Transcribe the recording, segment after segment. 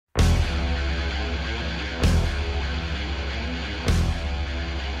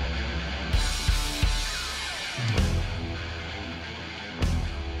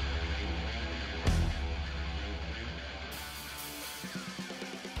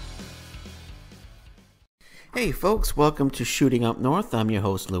Hey folks, welcome to Shooting Up North. I'm your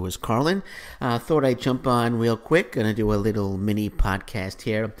host, Lewis Carlin. Thought I'd jump on real quick. Gonna do a little mini podcast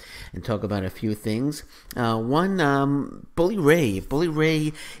here and talk about a few things. One, Bully Ray. Bully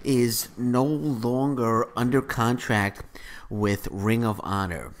Ray is no longer under contract with Ring of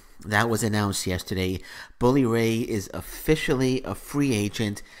Honor. That was announced yesterday. Bully Ray is officially a free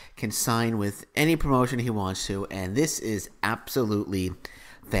agent, can sign with any promotion he wants to, and this is absolutely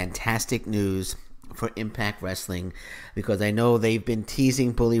fantastic news for Impact Wrestling, because I know they've been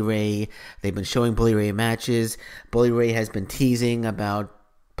teasing Bully Ray. They've been showing Bully Ray matches. Bully Ray has been teasing about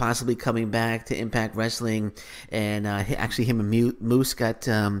possibly coming back to Impact Wrestling, and actually him and Moose got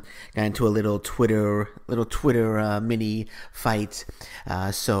into a little Twitter mini fight.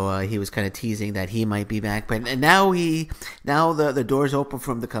 So he was kind of teasing that he might be back, but now the door's open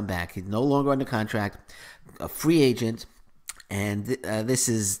for him to come back. He's no longer under contract, a free agent. And this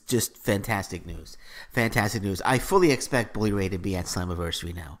is just fantastic news. Fantastic news. I fully expect Bully Ray to be at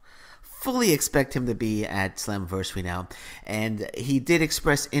Slammiversary now. Fully expect him to be at Slammiversary now. And he did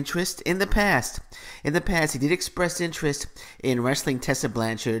express interest in the past. In the past, he did express interest in wrestling Tessa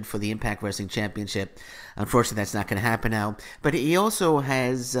Blanchard for the Impact Wrestling Championship. Unfortunately, that's not going to happen now. But he also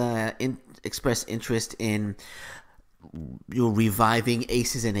has expressed interest in reviving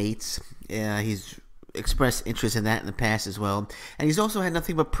Aces and Eights. He's expressed interest in that in the past as well, and he's also had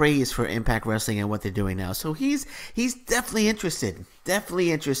nothing but praise for Impact Wrestling and what they're doing now. So he's definitely interested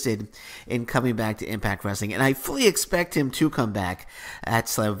in coming back to Impact Wrestling, and I fully expect him to come back at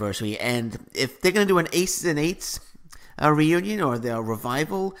Slammiversary. And if they're gonna do an Aces and Eights reunion or the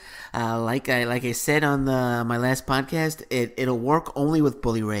revival, like I said on my last podcast, it'll work only with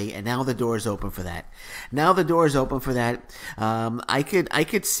Bully Ray, and now the door is open for that. I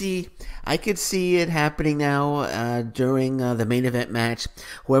could see it happening now during the main event match.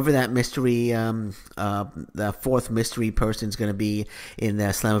 Whoever that mystery, the fourth mystery person is going to be in the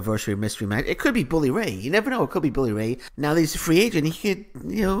Slammiversary mystery match. It could be Bully Ray. You never know. It could be Bully Ray. Now that he's a free agent, he could,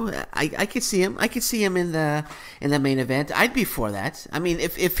 I could see him. I could see him in the main event. I'd be for that. I mean,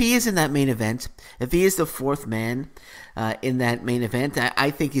 if he is in that main event, if he is the fourth man in that main event, I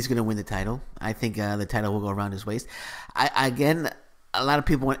think he's going to win the title. I think the title will go around his waist. A lot of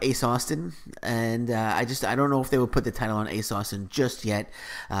people want Ace Austin, and I don't know if they would put the title on Ace Austin just yet.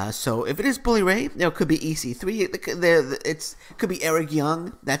 So if it is Bully Ray, it could be EC3. It could be Eric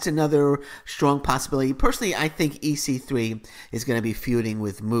Young. That's another strong possibility. Personally, I think EC3 is going to be feuding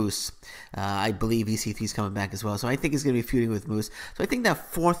with Moose. I believe EC3 is coming back as well, so I think he's going to be feuding with Moose. So I think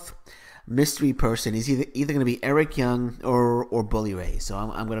that fourth mystery person is either going to be Eric Young or Bully Ray. So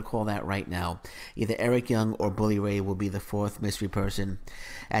I'm going to call that right now. Either Eric Young or Bully Ray will be the fourth mystery person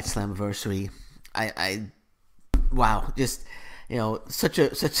at Slammiversary. Wow, just such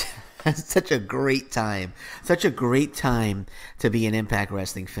a great time. Such a great time to be an Impact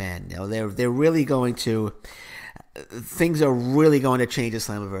Wrestling fan. They're really going to. Things are really going to change at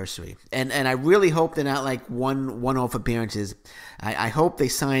Slammiversary, and I really hope they're not like one-off appearances. I hope they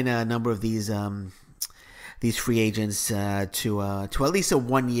sign a number of these free agents to at least a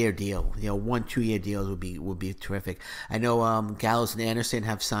 1-year deal. 1-2-year deals would be terrific. I know Gallows and Anderson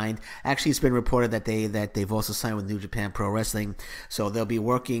have signed. Actually, it's been reported that they've also signed with New Japan Pro Wrestling. So they'll be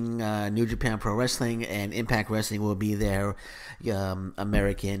working New Japan Pro Wrestling, and Impact Wrestling will be their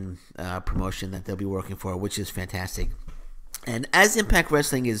American promotion that they'll be working for, which is fantastic. And as Impact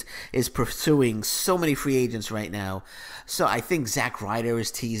Wrestling is pursuing so many free agents right now, so I think Zack Ryder is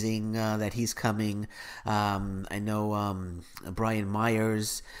teasing that he's coming. I know Brian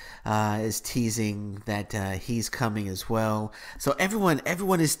Myers is teasing that he's coming as well. So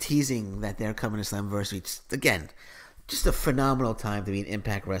everyone is teasing that they're coming to Slammiversary. Again, just a phenomenal time to be an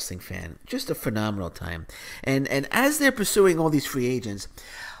Impact Wrestling fan. Just a phenomenal time. And as they're pursuing all these free agents,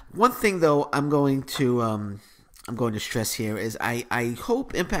 one thing though I'm going to stress here is I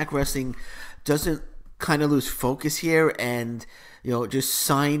hope Impact Wrestling doesn't kind of lose focus here and just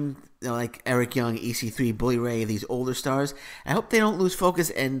sign like Eric Young, EC3, Bully Ray, these older stars. I hope they don't lose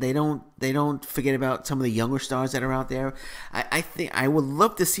focus and they don't forget about some of the younger stars that are out there. I think I would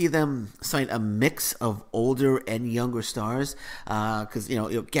love to see them sign a mix of older and younger stars, because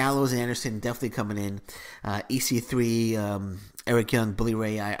Gallows and Anderson definitely coming in, EC3. Eric Young, Bully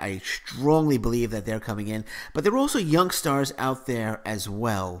Ray, I strongly believe that they're coming in. But there are also young stars out there as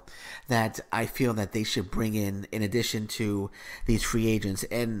well that I feel that they should bring in addition to these free agents.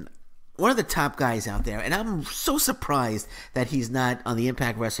 And one of the top guys out there, and I'm so surprised that he's not on the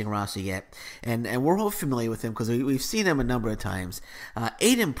Impact Wrestling roster yet, and we're all familiar with him because we've seen him a number of times,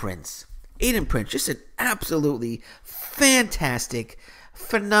 Aiden Prince, just an absolutely fantastic,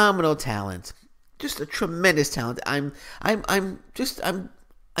 phenomenal talent. just a tremendous talent. I'm kind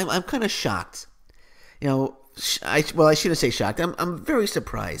of shocked. You know, I shouldn't say shocked. I'm very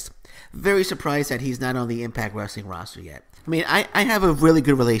surprised. Very surprised that he's not on the Impact Wrestling roster yet. I mean, I have a really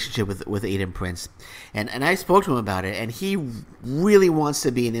good relationship with Aiden Prince, and I spoke to him about it, and he really wants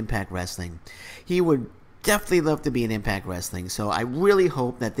to be in Impact Wrestling. He would definitely love to be in Impact Wrestling, so I really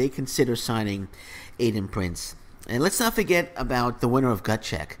hope that they consider signing Aiden Prince. And let's not forget about the winner of Gut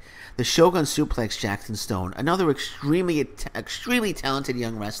Check, the Shogun Suplex Jackson Stone, another extremely talented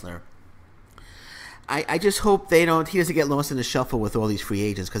young wrestler. I just hope he doesn't get lost in the shuffle with all these free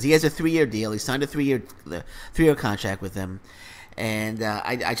agents, because he has a 3-year deal. He signed a 3-year contract with them, and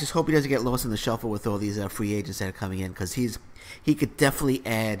I just hope he doesn't get lost in the shuffle with all these free agents that are coming in, because he could definitely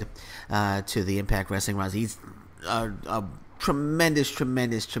add to the Impact Wrestling roster. He's a tremendous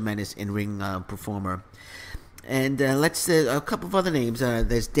in-ring performer. And a couple of other names.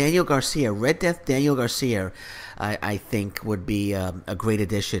 There's Daniel Garcia, Red Death Daniel Garcia. I think would be a great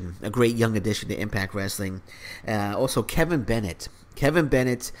addition, a great young addition to Impact Wrestling. Also, Kevin Bennett. Kevin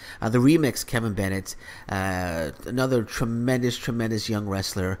Bennett, the remix Kevin Bennett, another tremendous young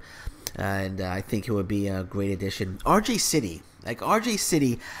wrestler. And I think it would be a great addition. RJ City.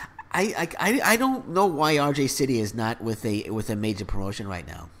 I don't know why RJ City is not with a major promotion right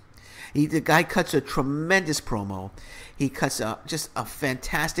now. The guy cuts a tremendous promo. He cuts just a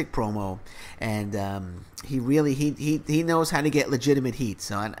fantastic promo, and he knows how to get legitimate heat.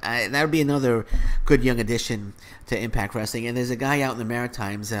 So that would be another good young addition to Impact Wrestling. And there's a guy out in the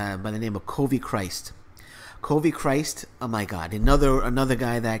Maritimes by the name of Covey Christ. Covey Christ, oh my God, another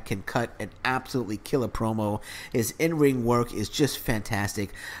guy that can cut an absolutely killer promo. His in-ring work is just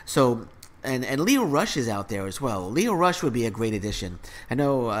fantastic. So. And Leo Rush is out there as well. Leo Rush would be a great addition. I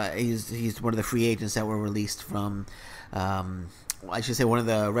know he's one of the free agents that were released from, I should say one of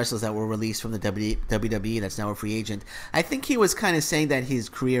the wrestlers that were released from the WWE that's now a free agent. I think he was kind of saying that his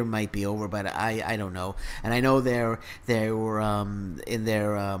career might be over, but I don't know. And I know they were in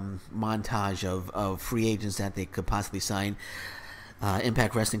their montage of free agents that they could possibly sign.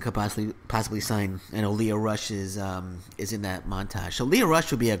 Impact Wrestling could possibly sign. I know Leo Rush is in that montage, so Leo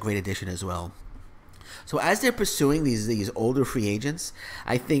Rush would be a great addition as well. So as they're pursuing these older free agents,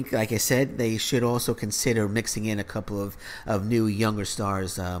 I think, like I said, they should also consider mixing in a couple of new younger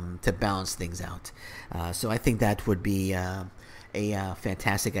stars to balance things out. So I think that would be a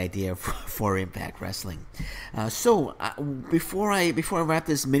fantastic idea for Impact Wrestling. So before I wrap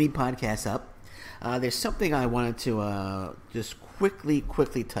this mini podcast up, there's something I wanted to just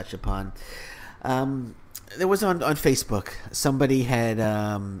quickly touch upon. There was on Facebook, somebody had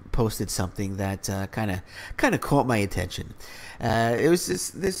posted something that kind of caught my attention. It was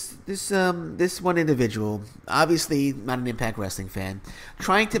this one individual, obviously not an Impact Wrestling fan,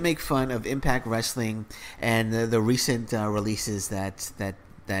 trying to make fun of Impact Wrestling and the recent releases that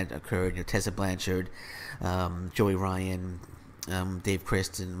occurred. You know, Tessa Blanchard, Joey Ryan, Dave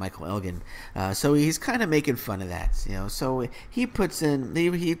Christ, and Michael Elgin. So he's kind of making fun of that, you know. So he posts,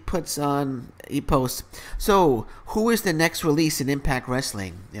 so who is the next release in Impact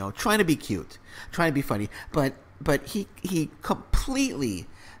Wrestling? You know, trying to be cute, trying to be funny, but he completely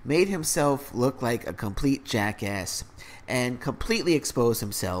made himself look like a complete jackass and completely exposed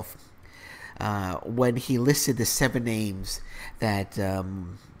himself when he listed the 7 names that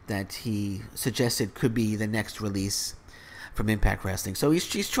he suggested could be the next release from Impact Wrestling. So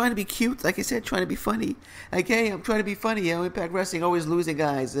he's trying to be cute, like I said, trying to be funny. Like, hey, I'm trying to be funny. You know, Impact Wrestling always losing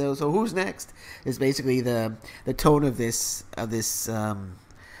guys. So who's next? Is basically the tone of this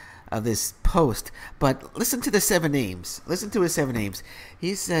post. But listen to the 7 names. Listen to his 7 names.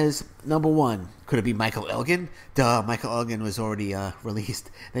 He says, number 1, could it be Michael Elgin? Duh, Michael Elgin was already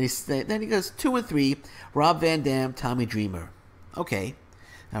released. Then he goes 2 and 3, Rob Van Dam, Tommy Dreamer. Okay,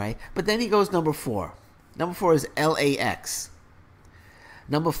 all right. But then he goes number 4. Number 4 is LAX.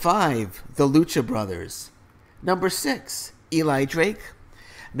 Number 5, the Lucha Brothers. Number 6, Eli Drake.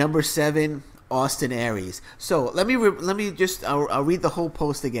 Number 7, Austin Aries. So let me just I'll read the whole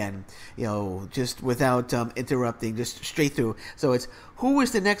post again. You know, just without interrupting, just straight through. So it's, who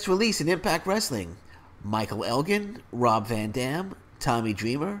is the next release in Impact Wrestling? Michael Elgin, Rob Van Dam, Tommy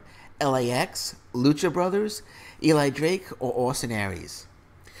Dreamer, LAX, Lucha Brothers, Eli Drake, or Austin Aries.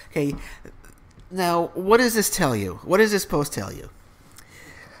 Okay. Now, what does this tell you? What does this post tell you?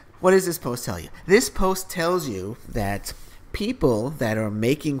 What does this post tell you? This post tells you that people that are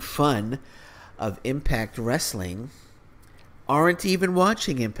making fun of Impact Wrestling aren't even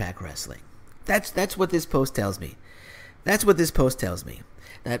watching Impact Wrestling. That's what this post tells me. That's what this post tells me.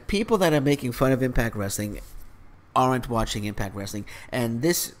 That people that are making fun of Impact Wrestling aren't watching Impact Wrestling. And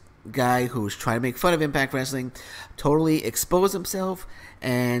this guy who's trying to make fun of Impact Wrestling totally expose himself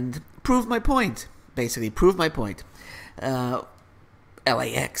and prove my point. Basically, prove my point. LAX,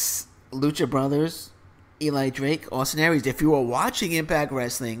 Lucha Brothers, Eli Drake, Austin Aries. If you were watching Impact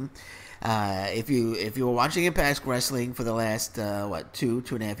Wrestling, if you were watching Impact Wrestling for the last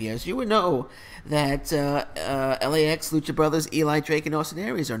 2.5 years, you would know that LAX, Lucha Brothers, Eli Drake, and Austin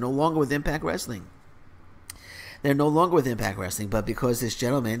Aries are no longer with Impact Wrestling. They're no longer with Impact Wrestling, but because this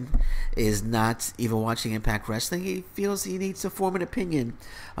gentleman is not even watching Impact Wrestling, he feels he needs to form an opinion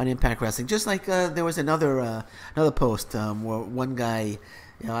on Impact Wrestling. Just like there was another post where one guy,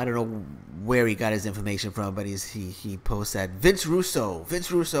 I don't know where he got his information from, but he posts that Vince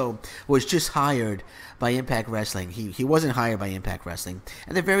Russo was just hired by Impact Wrestling. He wasn't hired by Impact Wrestling.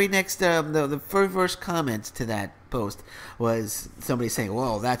 And the very next, the first comment to that post was somebody saying,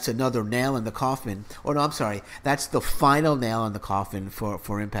 well, that's another nail in the coffin. Or no, I'm sorry, that's the final nail in the coffin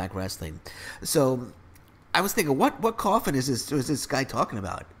for Impact Wrestling. So I was thinking, what coffin is this guy talking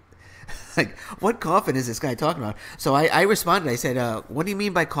about? Like, what coffin is this guy talking about? So I responded. I said, what do you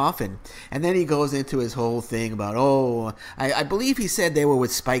mean by coffin? And then he goes into his whole thing about, I believe he said they were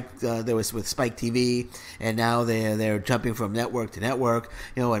with Spike. They was with Spike TV, and now they're jumping from network to network.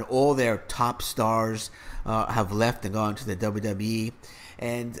 And all their top stars have left and gone to the WWE.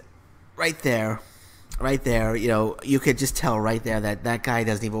 And right there, you could just tell right there that guy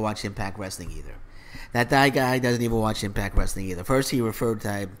doesn't even watch Impact Wrestling either. That guy doesn't even watch Impact Wrestling either. First, he referred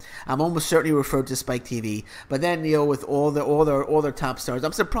to, I'm almost certain he referred to Spike TV, but then with all their top stars,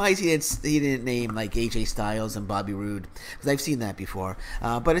 I'm surprised he didn't name like AJ Styles and Bobby Roode, because I've seen that before.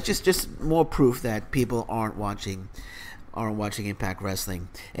 But it's just more proof that people aren't watching Impact Wrestling,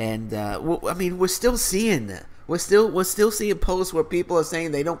 and we're still seeing. We're still seeing posts where people are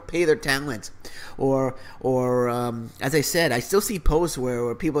saying they don't pay their talent, or as I said, I still see posts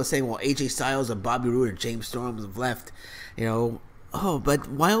where people are saying, well, AJ Styles and Bobby Roode and James Storm have left, but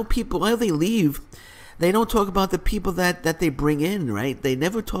while they leave, they don't talk about the people that they bring in, right? They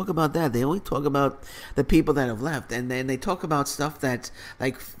never talk about that. They only talk about the people that have left, and then they talk about stuff that's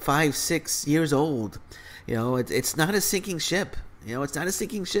like 5-6 years old. It's not a sinking ship. It's not a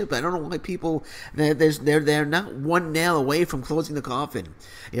sinking ship. I don't know why people they're not one nail away from closing the coffin.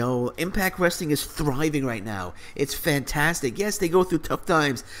 Impact Wrestling is thriving right now. It's fantastic. Yes, they go through tough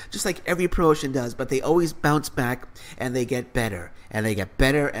times, just like every promotion does, but they always bounce back and they get better, and they get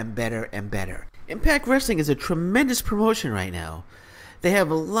better and better and better. Impact Wrestling is a tremendous promotion right now. They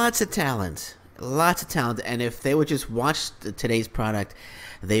have lots of talent, and if they would just watch today's product,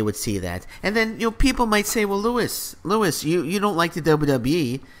 they would see that. And then people might say, well, Lewis, you don't like the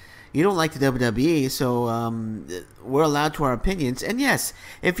WWE. You don't like the WWE, so we're allowed to our opinions. And yes,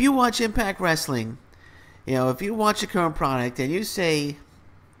 if you watch Impact Wrestling, if you watch the current product and you say,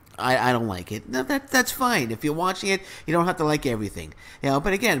 I don't like it, no, that's fine. If you're watching it, you don't have to like everything.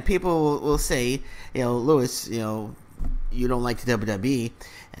 But again, people will say, Lewis, you don't like the WWE.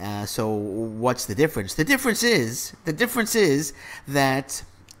 So what's the difference? The difference is that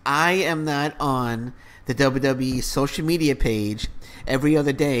I am not on the WWE social media page every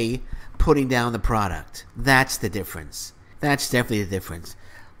other day putting down the product. That's the difference. That's definitely the difference.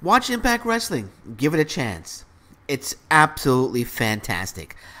 Watch Impact Wrestling. Give it a chance. It's absolutely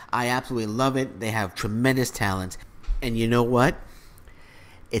fantastic. I absolutely love it. They have tremendous talent. And you know what?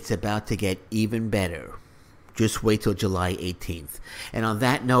 It's about to get even better. Just wait till July 18th. And on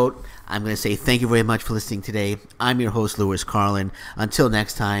that note, I'm going to say thank you very much for listening today. I'm your host, Lewis Carlin. Until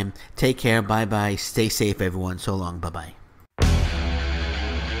next time, take care. Bye-bye. Stay safe, everyone. So long. Bye-bye.